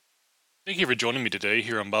Thank you for joining me today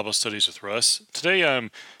here on Bible Studies with Russ. Today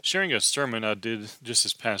I'm sharing a sermon I did just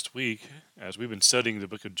this past week as we've been studying the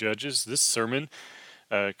book of Judges. This sermon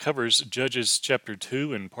covers Judges chapter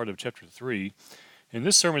 2 and part of chapter 3, and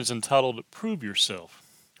this sermon is entitled Prove Yourself.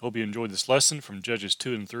 Hope you enjoyed this lesson from Judges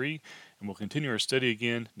 2 and 3, and we'll continue our study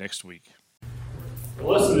again next week. The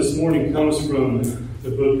lesson this morning comes from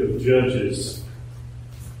the book of Judges.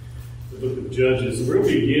 The book of Judges. We'll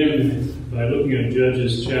begin by looking at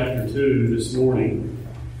Judges chapter 2 this morning.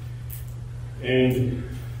 And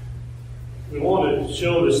we want to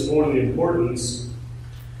show this morning the importance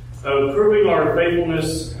of proving our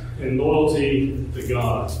faithfulness and loyalty to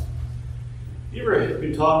God. You ever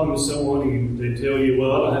be talking to someone and they tell you,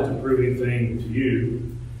 well, I don't have to prove anything to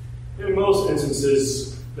you? And in most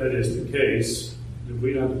instances, that is the case. That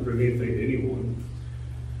we don't have to prove anything to anyone.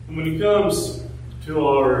 And when it comes to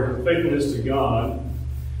our faithfulness to God,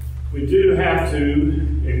 we do have to,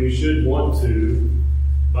 and we should want to,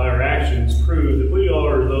 by our actions, prove that we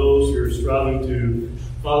are those who are striving to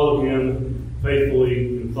follow Him faithfully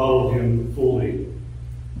and follow Him fully.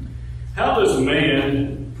 How does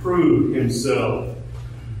man prove himself?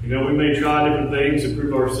 You know, we may try different things to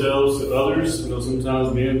prove ourselves to others. You know,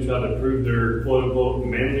 sometimes men try to prove their quote-unquote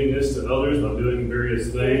manliness to others by doing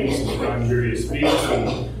various things and trying various feats.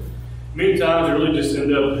 And many times they really just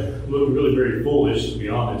end up looking really very foolish, to be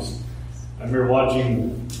honest. I remember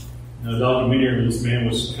watching a documentary where this man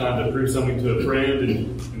was trying to prove something to a friend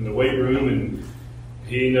in the weight room, and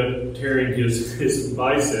he ended up tearing his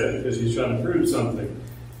bicep because he's trying to prove something.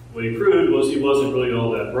 What he proved was he wasn't really all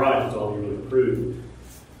that bright. That's all he really proved.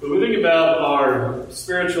 But when we think about our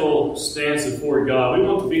spiritual stance before God, we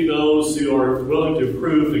want to be those who are willing to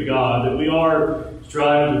prove to God that we are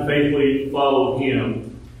striving to faithfully follow Him.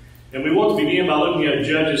 And we want to begin by looking at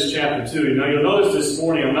Judges chapter 2. Now you'll notice this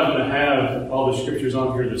morning I'm not going to have all the scriptures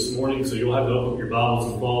on here this morning, so you'll have to open up your Bibles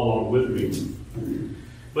and follow along with me.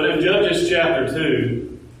 But in Judges chapter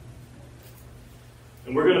 2,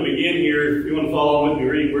 and we're going to begin here, if you want to follow with me,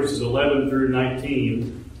 read verses 11 through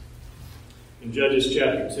 19 in Judges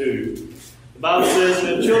chapter 2. The Bible says,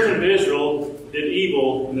 "And the children of Israel did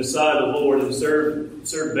evil in the sight of the Lord and served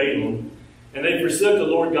Balaam. And they forsook the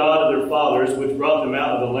Lord God of their fathers, which brought them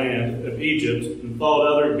out of the land of Egypt, and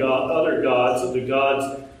followed other gods of the gods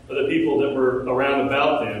of the people that were around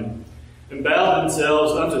about them, and bowed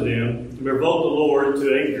themselves unto them, and provoked the Lord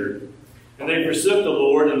to anger. And they forsook the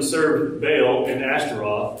Lord, and served Baal and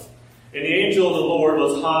Ashtaroth. And the anger of the Lord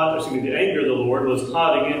was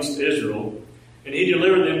hot against Israel, and he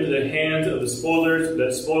delivered them to the hands of the spoilers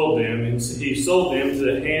that spoiled them, and he sold them to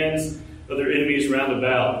the hands of their enemies round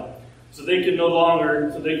about. So they could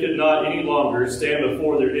not any longer stand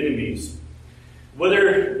before their enemies.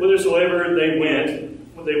 Whithersoever they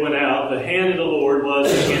went out, the hand of the Lord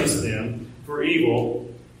was against them for evil,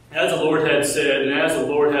 as the Lord had said, and as the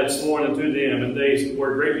Lord had sworn unto them, and they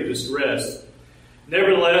were greatly distressed.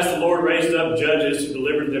 Nevertheless, the Lord raised up judges who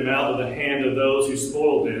delivered them out of the hand of those who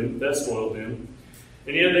spoiled them.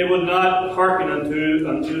 And yet they would not hearken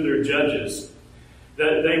unto their judges.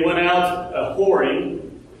 That they went out whoring,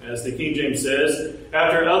 as the King James says,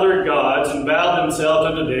 after other gods, and bowed themselves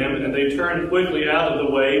unto them, and they turned quickly out of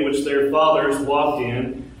the way which their fathers walked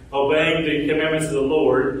in, obeying the commandments of the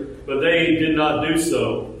Lord, but they did not do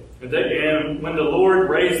so. And when the Lord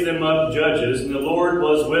raised them up judges, and the Lord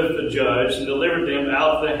was with the judge, and delivered them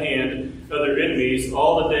out of the hand of their enemies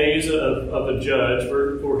all the days of the judge,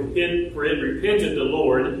 for it repented the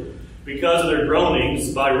Lord because of their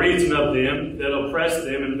groanings, by reason of them that oppressed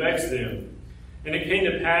them and vexed them. And it came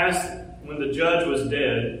to pass, when the judge was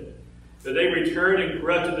dead, that they returned and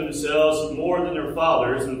corrupted themselves more than their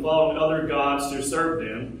fathers, and followed other gods to serve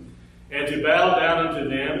them, and to bow down unto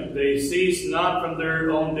them. They ceased not from their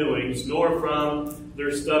own doings, nor from their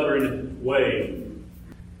stubborn way."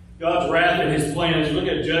 God's wrath and His plan, as we look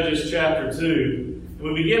at Judges chapter 2,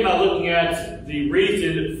 and we begin by looking at the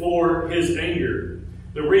reason for His anger.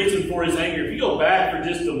 The reason for His anger. If you go back for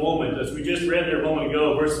just a moment, as we just read there a moment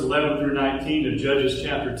ago, verses 11 through 19 of Judges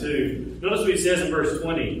chapter 2, notice what He says in verse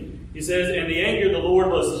 20. He says, "And the anger of the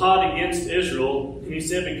Lord was hot against Israel, and He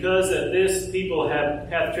said, because that this people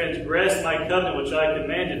hath transgressed my covenant which I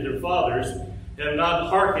commanded their fathers, have not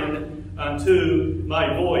hearkened unto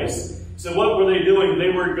my voice." So what were they doing? They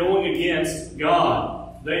were going against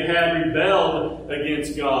God. They had rebelled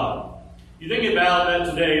against God. You think about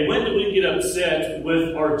that today. When do we get upset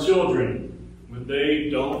with our children? When they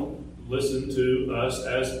don't listen to us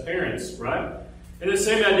as parents, right? And the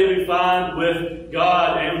same idea we find with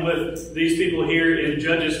God and with these people here in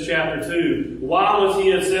Judges chapter 2. Why was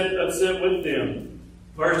He upset with them?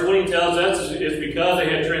 Verse 20 tells us it's because they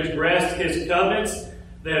had transgressed his covenants,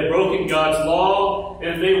 they had broken God's law,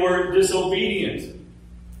 and they were disobedient.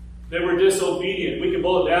 They were disobedient. We can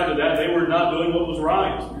boil it down to that. They were not doing what was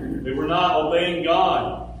right. They were not obeying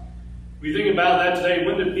God. We think about that today.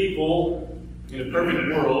 When do people in a perfect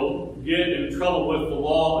world get in trouble with the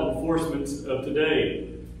law enforcement of today?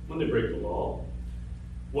 When they break the law.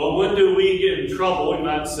 Well, when do we get in trouble, we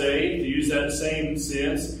might say, to use that same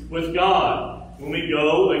sense, with God? When we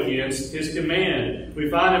go against his command. We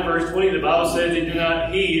find in verse 20, the Bible says they did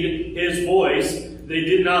not heed his voice. They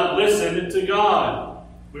did not listen to God.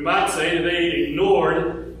 We might say that they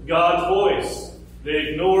ignored God's voice. They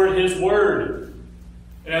ignored his word.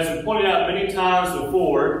 And as we pointed out many times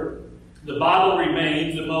before, the Bible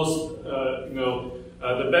remains the most,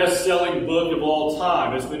 the best-selling book of all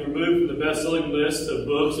time. It's been removed from the best-selling list of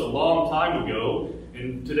books a long time ago.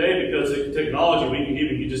 And today, because of technology, we can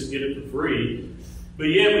even just get it for free. But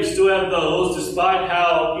yet we still have those, despite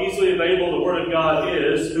how easily available the Word of God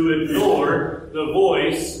is, who ignore the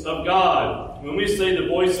voice of God. When we say the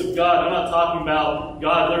voice of God, I'm not talking about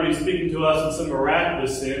God literally speaking to us in some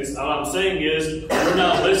miraculous sense. What I'm saying is we're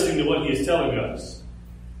not listening to what He is telling us.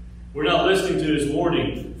 We're not listening to His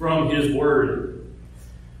warning from His Word.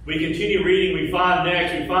 We continue reading, we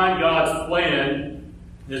find God's plan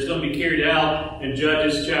that's going to be carried out in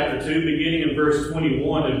Judges chapter 2, beginning in verse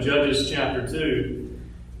 21 of Judges chapter 2.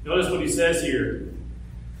 Notice what he says here.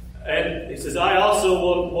 And he says, I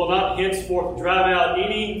also will not henceforth drive out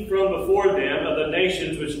any from before them of the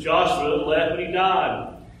nations which Joshua left when he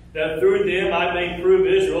died, that through them I may prove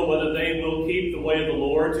Israel whether they will keep the way of the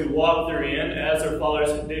Lord to walk therein as their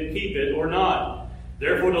fathers did keep it or not.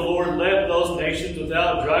 Therefore the Lord left those nations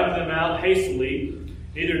without driving them out hastily,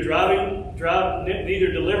 neither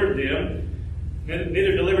delivered he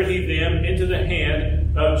them into the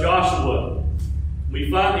hand of Joshua. We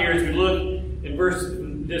find here, as we look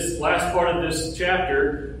in this last part of this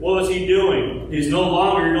chapter, what was he doing? He's no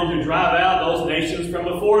longer going to drive out those nations from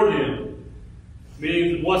before them.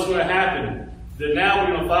 Meaning, what's going to happen? That now we're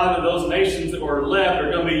going to find that those nations that were left are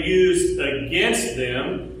going to be used against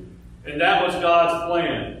them, and that was God's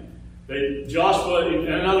plan. Joshua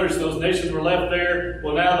and others, those nations were left there.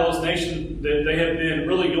 Well, now those nations that they have been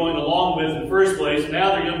really going along with in the first place,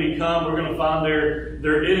 now they're going to become, we're going to find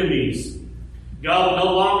their enemies. God will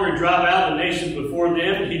no longer drive out the nations before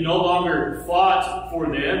them. He no longer fought for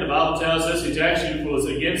them. The Bible tells us he actually was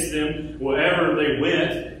against them wherever they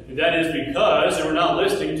went. And that is because they were not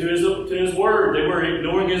listening to his word. They were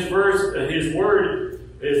ignoring his voice, as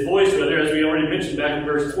we already mentioned back in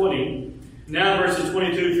verse 20. Now in verses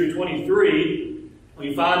 22 through 23,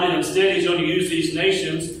 we find that instead he's going to use these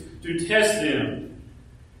nations to test them.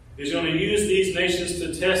 He's going to use these nations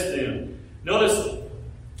to test them. Notice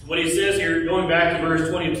what he says here, going back to verse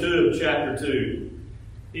 22 of chapter 2.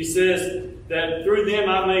 He says that through them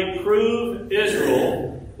I may prove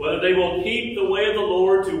Israel whether they will keep the way of the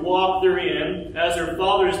Lord to walk therein, as their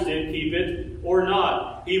fathers did keep it, or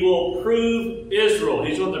not. He will prove Israel.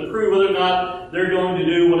 He's going to prove whether or not they're going to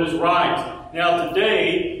do what is right. Now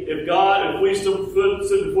today, if we stood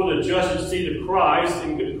before the judgment seat of Christ,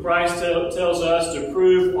 and Christ tells us to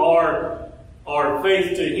prove our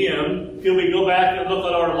faith to Him, can we go back and look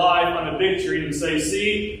at our life on a big screen and say,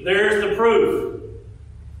 see, there's the proof?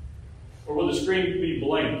 Or will the screen be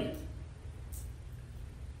blank?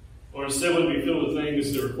 Or instead would it be filled with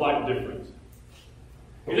things that are quite different?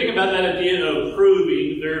 If you think about that idea of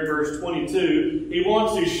proving there in verse 22, he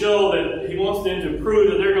wants them to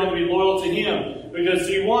prove that they're going to be loyal to Him. Because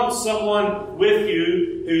do you want someone with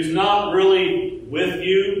you who's not really with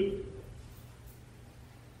you?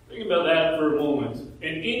 Think about that for a moment.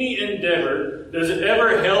 In any endeavor, does it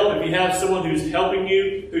ever help if you have someone who's helping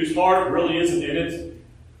you, whose heart really isn't in it?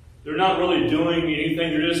 They're not really doing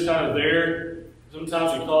anything, they're just kind of there.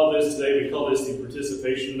 Sometimes we call this the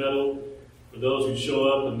participation medal. For those who show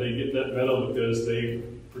up and they get that medal because they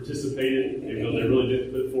participated, even though they really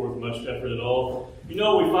didn't put forth much effort at all. You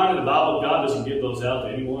know, we find in the Bible, God doesn't give those out to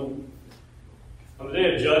anyone. On the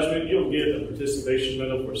day of judgment, you don't get a participation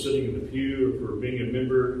medal for sitting in the pew or for being a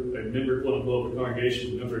member, quote unquote, of a congregation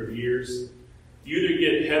for a number of years. You either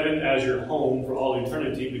get heaven as your home for all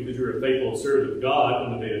eternity because you're a faithful servant of God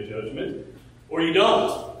on the day of judgment, or you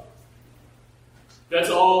don't. That's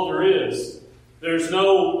all there is. There's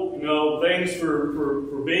no things for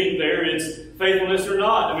being there. It's faithfulness or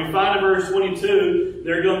not. And we find in verse 22,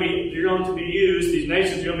 you're going to be used, these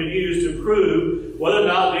nations are going to be used to prove whether or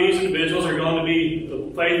not these individuals are going to be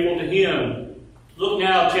faithful to Him. Look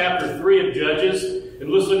now at chapter 3 of Judges, and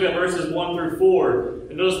let's look at verses 1 through 4.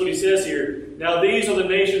 And notice what he says here. Now these are the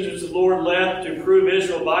nations which the Lord left to prove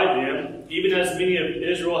Israel by them, even as many of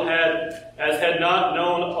Israel had not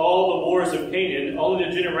known all the wars of Canaan. Only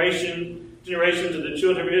the generations of the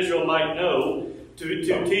children of Israel might know,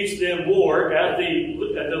 to teach them war, at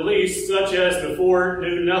the least, such as before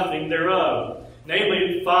knew nothing thereof.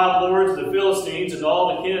 Namely, 5 lords, the Philistines, and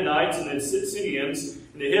all the Canaanites, and the Sidonians,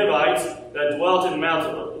 and the Hivites, that dwelt in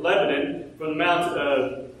Mount Lebanon, from the Mount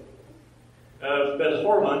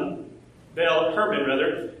Hermon,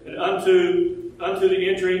 and unto the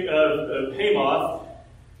entering of Hamath.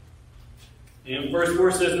 And verse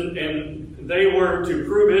 4 says, and they were to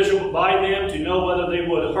prove Israel by them, to know whether they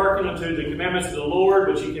would hearken unto the commandments of the Lord,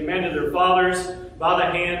 which he commanded their fathers by the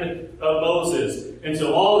hand of Moses. And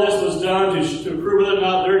so all this was done to prove whether or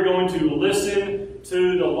not they're going to listen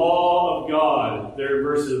to the law of God. There in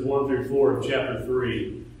verses 1 through 4 of chapter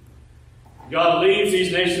 3. God leaves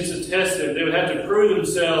these nations to test them. They would have to prove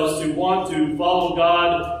themselves to want to follow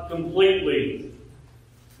God completely.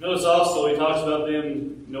 Notice also he talks about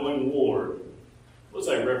them knowing war. What's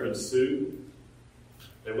that reference to?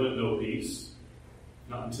 They wouldn't know peace.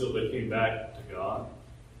 Not until they came back to God.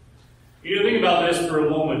 You know, think about this for a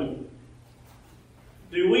moment.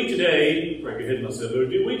 Do we today, I could hit myself,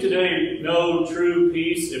 do we today know true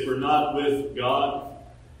peace if we're not with God?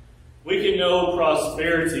 We can know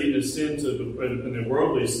prosperity in the sense of in the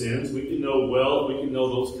worldly sense. We can know wealth. We can know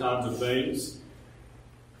those kinds of things.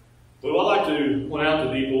 But what I like to point out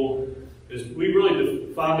to people is we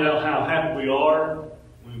really find out how happy we are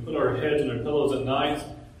when we put our heads on our pillows at night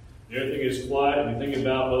and everything is quiet and we think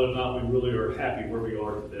about whether or not we really are happy where we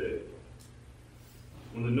are today.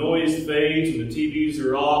 When the noise fades and the TVs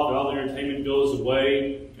are off and all the entertainment goes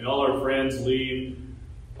away and all our friends leave,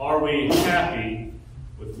 are we happy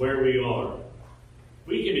with where we are?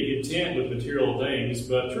 We can be content with material things,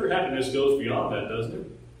 but true happiness goes beyond that, doesn't it?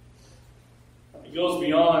 It goes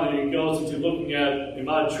beyond and it goes into looking at, am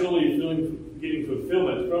I truly getting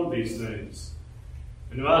fulfillment from these things?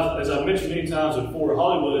 And as I've mentioned many times before,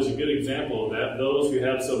 Hollywood is a good example of that. Those who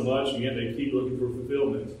have so much and yet they keep looking for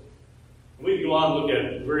fulfillment. And we can go on and look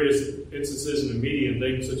at various instances in the media and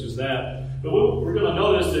things such as that. But we're going to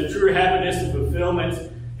notice that true happiness and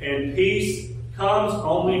fulfillment and peace comes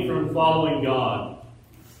only from following God.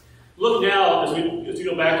 Look now, as we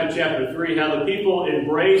go back to chapter 3, how the people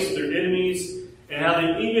embraced their enemies and how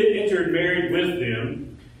they even intermarried with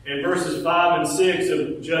them in verses 5 and 6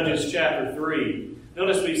 of Judges chapter 3.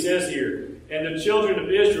 Notice what he says here. And the children of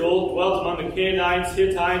Israel dwelt among the Canaanites,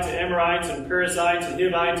 Hittites, and Amorites, and Perizzites, and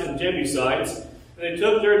Hivites, and Jebusites. And they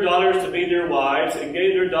took their daughters to be their wives, and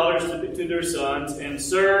gave their daughters to their sons, and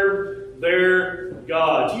served their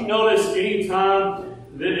gods. You notice any time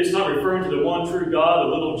that it's not referring to the one true God, the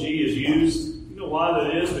little g is used. You know why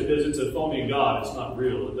that is? Because it's a phony God. It's not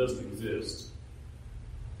real. It doesn't exist.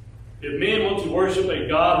 If men want to worship a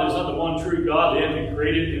God that is not the one true God, they have to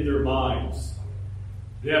create it in their minds.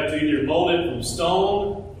 They have to either mold it from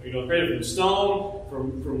stone, create it from stone,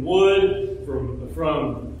 from wood,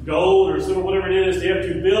 from gold or silver, whatever it is. They have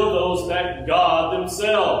to build that God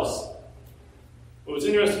themselves. But what's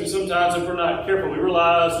interesting sometimes, if we're not careful, we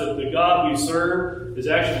realize that the God we serve is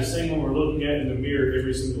actually the same one we're looking at in the mirror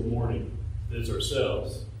every single morning. It's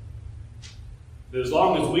ourselves. That as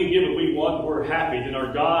long as we give what we want, we're happy, then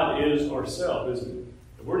our God is ourselves, isn't it?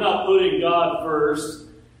 If we're not putting God first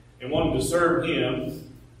and wanting to serve Him,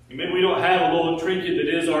 and maybe we don't have a little trinket that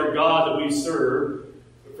is our God that we serve,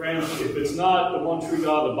 but friends, if it's not the one true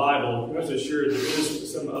God of the Bible, rest assured there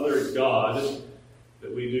is some other God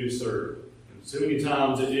that we do serve. And so many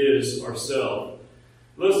times it is ourselves.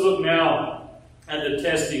 Let's look now at the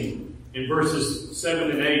testing in verses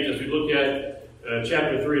 7 and 8 as we look at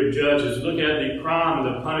chapter 3 of Judges. We look at the crime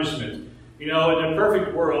and the punishment. In a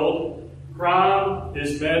perfect world, crime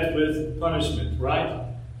is met with punishment, right?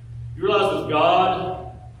 You realize with God,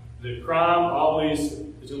 that crime always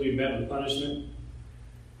is going to be met with punishment.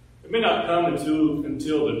 It may not come until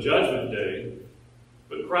the judgment day,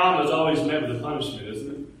 but crime is always met with a punishment,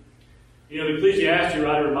 isn't it? The Ecclesiastes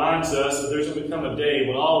writer reminds us that there's going to come a day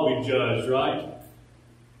when all will be judged, right?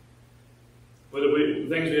 Whether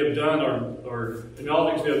things we have done or in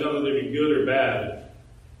all things we have done, whether they be good or bad,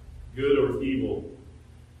 good or evil.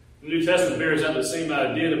 The New Testament bears out the same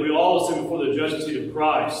idea that we all stand before the judgment seat of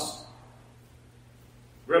Christ.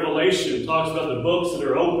 Revelation talks about the books that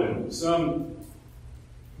are open. Some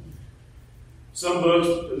books,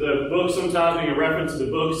 the books sometimes being a reference to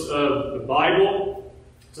the books of the Bible.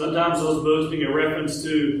 Sometimes those books being a reference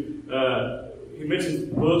to, he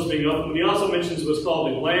mentions books being open. He also mentions what's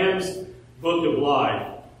called the Lamb's Book of Life.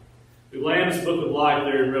 The Lamb's Book of Life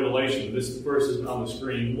there in Revelation, this verse is on the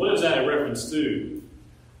screen. What is that a reference to?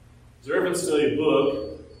 It's a reference to a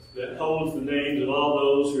book that holds the names of all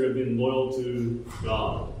those who have been loyal to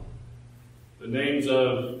God. The names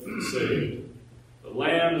of the saved. The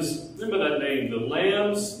Lamb's, remember that name, the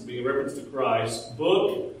Lamb's, being a reference to Christ,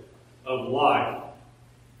 Book of Life.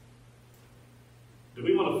 Do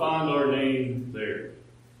we want to find our name there?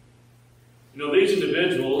 You know, these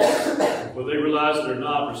individuals, whether they realize it or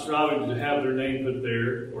not, are striving to have their name put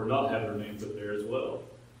there or not have their name put there as well.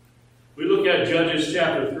 We look at Judges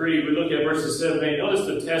chapter 3, we look at verses 7 and 8. Notice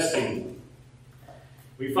the testing.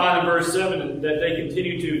 We find in verse 7 that they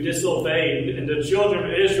continue to disobey, and the children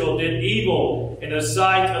of Israel did evil in the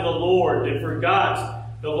sight of the Lord. They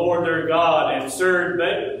forgot the Lord their God and served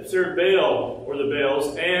Baal, or the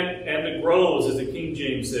Baals, and the groves, as the King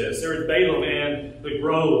James says. Served Balaam and the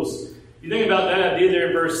groves. You think about that idea there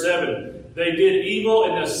in verse 7. They did evil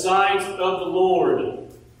in the sight of the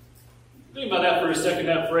Lord. Think about that for a second,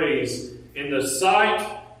 that phrase. In the sight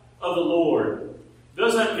of the Lord.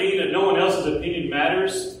 Does that mean that no one else's opinion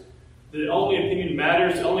matters? The only opinion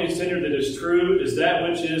matters, the only standard that is true is that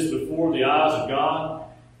which is before the eyes of God?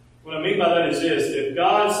 What I mean by that is this. If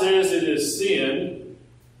God says it is sin,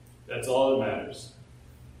 that's all that matters.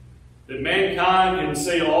 That mankind can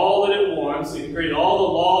say all that it wants, it can create all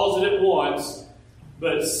the laws that it wants,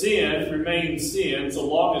 but sin remains sin so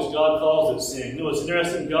long as God calls it sin. You know, it's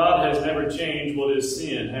interesting, God has never changed what is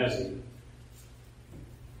sin, has He?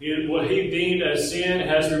 What He deemed as sin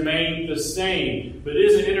has remained the same. But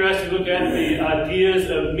isn't it interesting to look at the ideas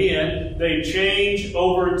of men? They change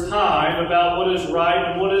over time about what is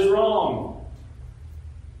right and what is wrong.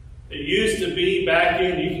 It used to be back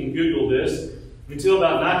in, you can Google this, until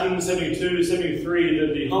about 1972-73,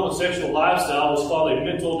 that the homosexual lifestyle was called a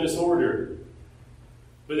mental disorder.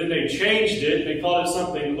 But then they changed it, they called it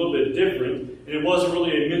something a little bit different, and it wasn't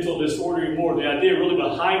really a mental disorder anymore. The idea really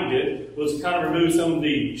behind it was to kind of remove some of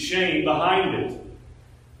the shame behind it.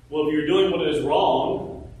 Well, if you're doing what is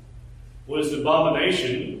wrong, what is an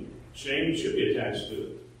abomination, shame should be attached to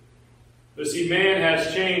it. But see, man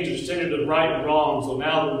has changed the standard of right and wrong, so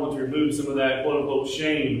now they want to remove some of that quote-unquote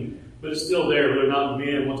shame. But it's still there, whether or not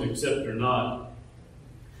men want to accept it or not.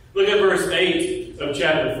 Look at verse 8 of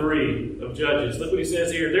chapter 3 of Judges. Look what he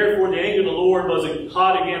says here. Therefore the anger of the Lord was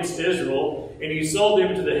hot against Israel, and he sold them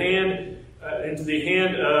into the hand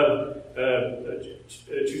of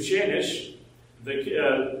Chushanish,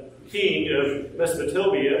 the king of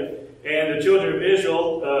Mesopotamia, and the children of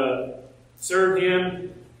Israel served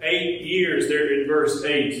him 8 years. There in verse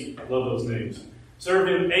 8. I love those names. Served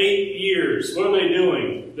him 8 years. What are they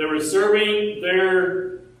doing? They were serving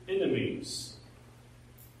their enemies.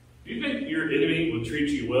 Do you think your enemy would treat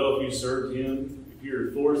you well if you served him? If you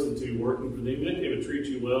were forced into working for them, do you think they would treat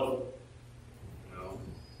you well? No.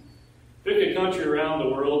 Pick a country around the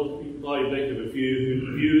world, you can probably think of a few,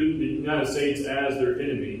 who view the United States as their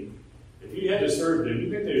enemy. If you had to serve them, do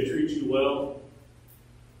you think they would treat you well?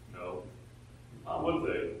 No. How would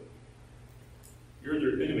they? You're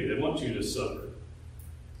their enemy. They want you to suffer.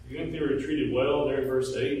 You think they were treated well there in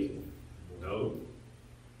verse 8? No,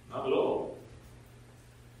 not at all.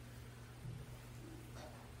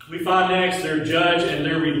 We find next their judge and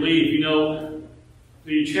their relief. You know,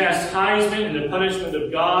 the chastisement and the punishment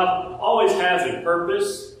of God always has a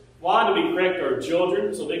purpose. Why do we correct our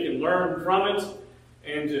children? So they can learn from it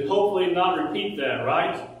and to hopefully not repeat that,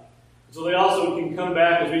 right? So they also can come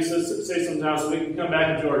back, as we say sometimes, so they can come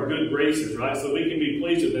back into our good graces, right? So we can be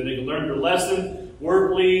pleased with them. They can learn their lesson.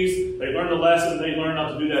 We're pleased. They learn the lesson. They learn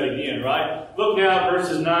not to do that again, right? Look now at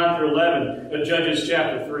verses 9 through 11 of Judges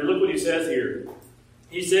chapter 3. Look what he says here.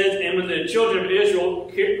 He says, and when the children of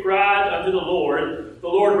Israel cried unto the Lord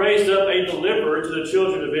raised up a deliverer to the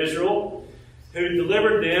children of Israel, who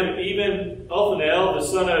delivered them, even Othniel, the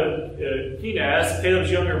son of Kenaz,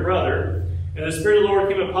 Caleb's younger brother. And the Spirit of the Lord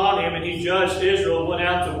came upon him, and he judged Israel and went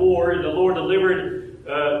out to war. And the Lord delivered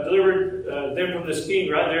them from this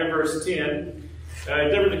king, right there in verse 10.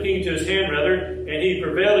 Delivered the king to his hand, rather, and he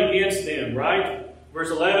prevailed against them, right?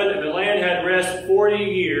 Verse 11, and the land had rest 40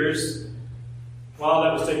 years while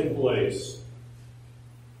that was taking place.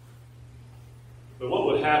 But what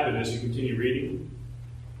would happen as you continue reading?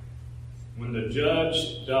 When the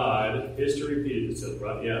judge died, history repeated itself,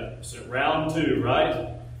 right? Yeah, so round 2, right?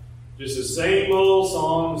 Just the same old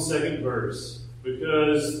song, second verse.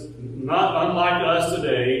 Because, not unlike us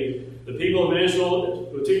today, the people of Israel,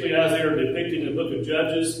 particularly as they are depicted in the book of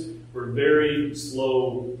Judges, were very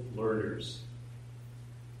slow learners.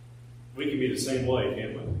 We can be the same way,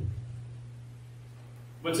 can't we?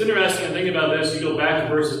 What's interesting, I think about this, you go back to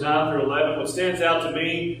verses 9 through 11, what stands out to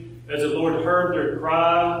me As the Lord heard their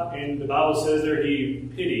cry, and the Bible says there He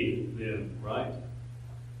pitied them, right?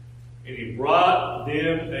 And He brought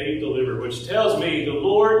them a deliverer, which tells me the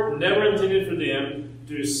Lord never intended for them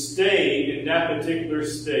to stay in that particular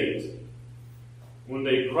state. When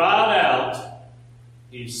they cried out,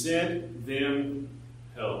 He sent them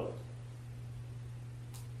help.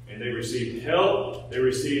 And they received help. They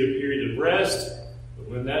received a period of rest. But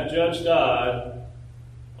when that judge died,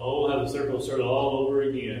 oh, how the circle started all over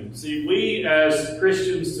again. See, we as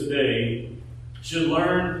Christians today should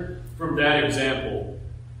learn from that example.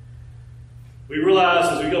 We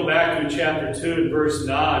realize as we go back to chapter 2 and verse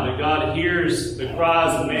 9 that God hears the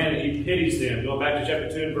cries of man and He pities them. Going back to chapter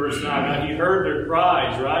 2 and verse 9, now He heard their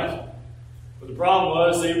cries, right? But the problem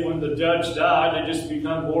was that when the judge died, they just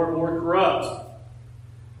become more and more corrupt.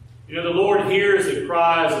 You know, the Lord hears the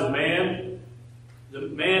cries of man. The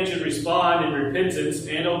man should respond in repentance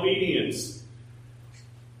and obedience.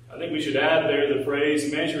 I think we should add there the phrase,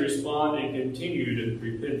 man should respond in continued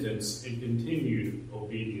repentance and continued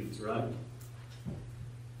obedience, right?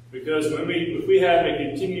 Because if we have a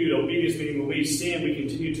continued obedience, meaning when we sin,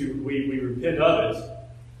 we repent of it.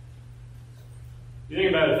 You think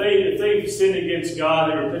about it, if they sinned against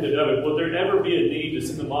God and repented of it, would there ever be a need to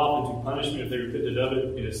send them off into punishment if they repented of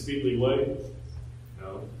it in a speedily way?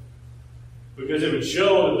 No. Because it would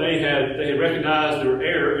show that they had recognized their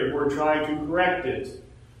error and were trying to correct it.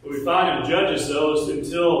 What we find in Judges, though, is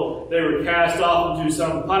until they were cast off into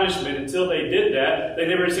some punishment, until they did that, they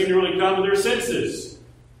never seemed to really come to their senses.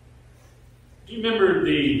 Do you remember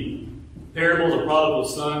the parable of the prodigal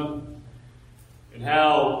son? And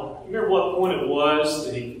how, you remember what point it was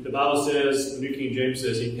that the Bible says, the New King James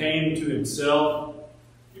says, he came to himself.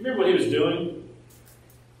 You remember what he was doing?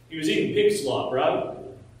 He was eating pig slop, right?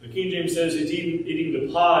 The King James says he's eating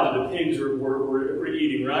the pod that the pigs were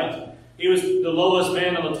eating, right? He was the lowest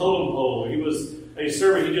man on the totem pole. He was a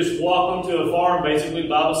servant. He just walked onto a farm, basically. The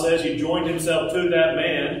Bible says he joined himself to that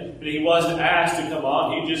man, and he wasn't asked to come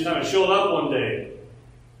on. He just kind of showed up one day.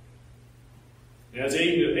 And as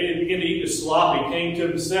he began to eat the slop, he came to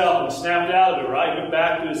himself and snapped out of it, right? Went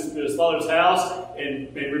back to his father's house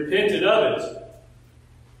and repented of it.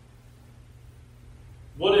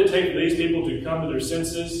 What did it take for these people to come to their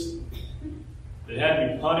senses? They had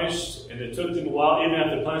to be punished, and it took them a while, even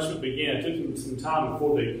after the punishment began. It took them some time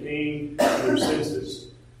before they came to their senses.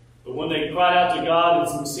 But when they cried out to God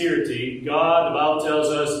in sincerity, God, the Bible tells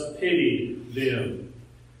us, pitied them.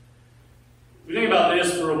 We think about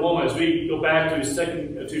this for a moment as we go back to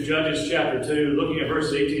Judges chapter 2, looking at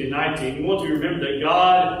verses 18 and 19. We want to remember that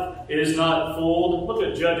God is not fooled. Look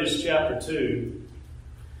at Judges chapter 2,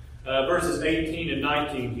 verses 18 and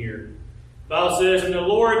 19 here. The Bible says, and the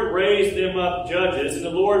Lord raised them up judges, and the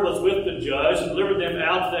Lord was with the judge, and delivered them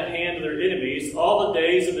out to the hand of their enemies all the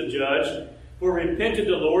days of the judge, for repented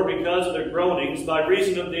the Lord because of their groanings, by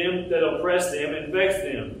reason of them that oppressed them and vexed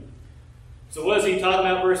them. So what is he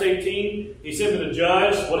talking about, verse 18? He said to the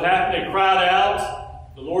judge, what happened? They cried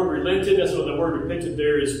out. The Lord relented. That's what the word repented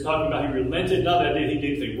there is talking about. He relented. Not that he did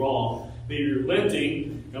anything wrong. But he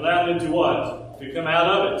relenting and allowed them to what? To come out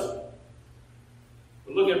of it.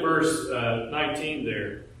 But look at verse 19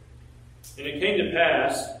 there. And it came to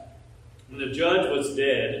pass, when the judge was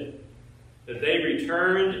dead, that they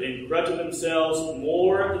returned and corrupted themselves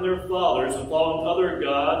more than their fathers, and followed other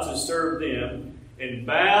gods to serve them, and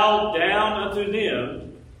bowed down unto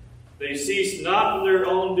them. They ceased not from their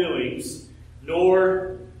own doings,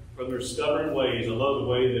 nor from their stubborn ways. I love the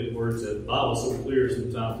way that words that the Bible is so clear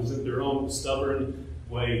sometimes. Isn't their own stubborn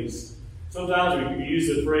ways? Sometimes we use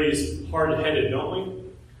the phrase hard-headed, don't we?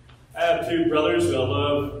 I have two brothers who I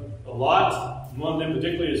love a lot. One of them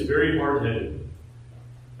particularly is very hard-headed.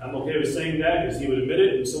 I'm okay with saying that because he would admit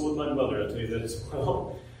it, and so would my mother. I'll tell you that as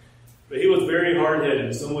well. But he was very hard-headed,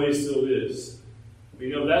 in some ways still is. But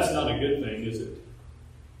you know, that's not a good thing, is it?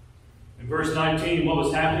 In verse 19, what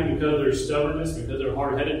was happening because of their stubbornness, because of their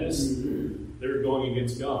hard-headedness? They were going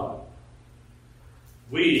against God.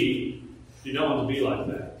 We do not want to be like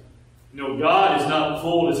that. You know, God is not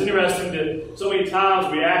fooled. It's interesting that so many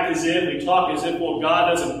times we act as if, we talk as if, well,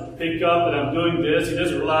 God doesn't pick up that I'm doing this. He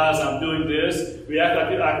doesn't realize I'm doing this. We act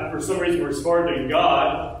like for some reason we're smarter than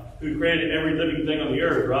God, who created every living thing on the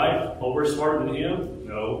earth, right? Well, we're smarter than Him?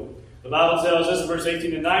 No. The Bible tells us in verse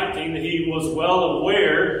 18 and 19 that He was well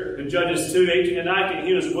aware, in Judges 2, 18 and 19,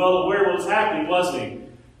 He was well aware what was happening, wasn't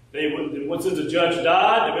He? Once the judge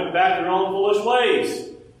died, they went back their own foolish ways.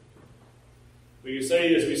 We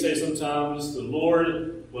say, as we say sometimes, the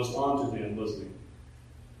Lord was onto them, wasn't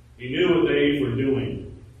He? He knew what they were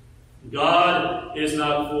doing. God is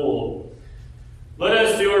not fooled. Let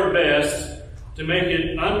us do our best to make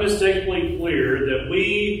it unmistakably clear that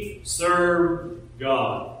we serve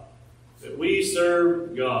God. That we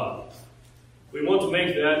serve God. We want to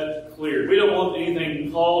make that clear. We don't want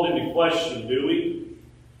anything called into question, do we?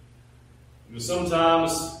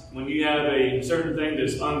 Sometimes when you have a certain thing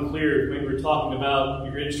that's unclear, maybe we're talking about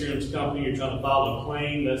your insurance company, you're trying to file a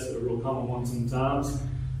claim, that's a real common one sometimes.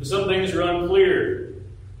 But some things are unclear.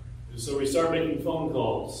 So we start making phone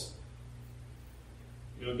calls.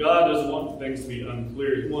 God doesn't want things to be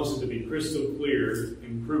unclear. He wants it to be crystal clear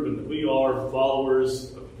and proven that we are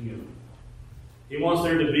followers of Him. He wants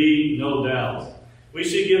there to be no doubt. We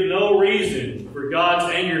should give no reason for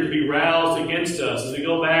God's anger to be roused against us. As we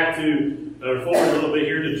go back forward a little bit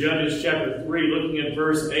here to Judges chapter 3, looking at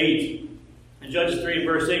verse 8. In Judges 3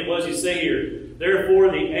 verse 8, what does he say here?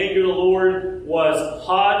 Therefore the anger of the Lord was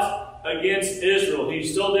hot against Israel. He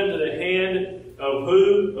sold them to the hand of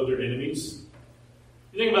who? Of their enemies.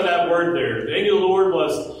 You think about that word there. The anger of the Lord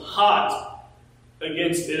was hot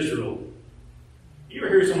against Israel. You ever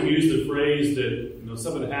hear someone use the phrase that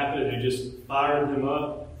something happened and they just fired them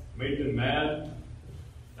up, made them mad?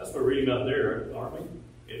 That's what we're reading about there, aren't we?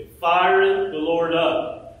 It fired the Lord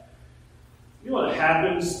up. You know what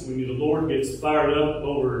happens when the Lord gets fired up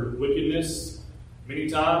over wickedness? Many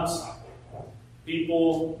times,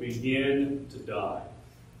 people begin to die.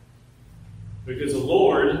 Because the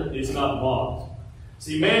Lord is not mocked.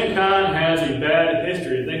 See, mankind has a bad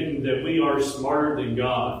history of thinking that we are smarter than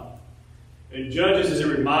God. And Judges is a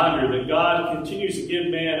reminder that God continues to give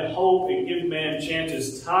man hope and give man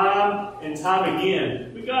chances time and time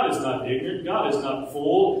again. But God is not ignorant. God is not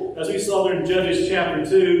fool. As we saw there in Judges chapter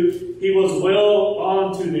 2, He was well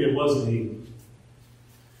on to them, wasn't He?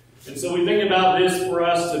 And so we think about this for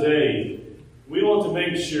us today. We want to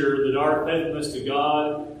make sure that our faithfulness to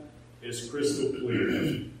God is crystal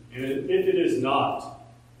clear. And if it is not,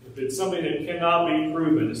 if it's something that cannot be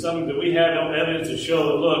proven, it's something that we have no evidence to show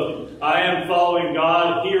that, look, I am following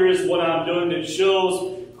God, here is what I'm doing that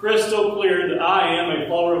shows crystal clear that I am a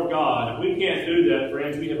follower of God. If we can't do that,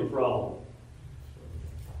 friends, we have a problem.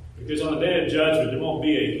 Because on the day of judgment, there won't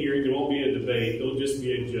be a hearing, there won't be a debate, there'll just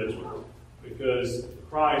be a judgment. Because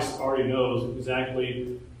Christ already knows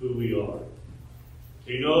exactly who we are.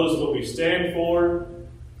 He knows what we stand for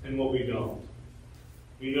and what we don't.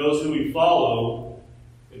 He knows who we follow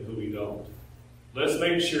and who we don't. Let's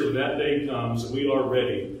make sure when that day comes that we are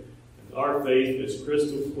ready and our faith is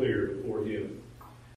crystal clear before Him.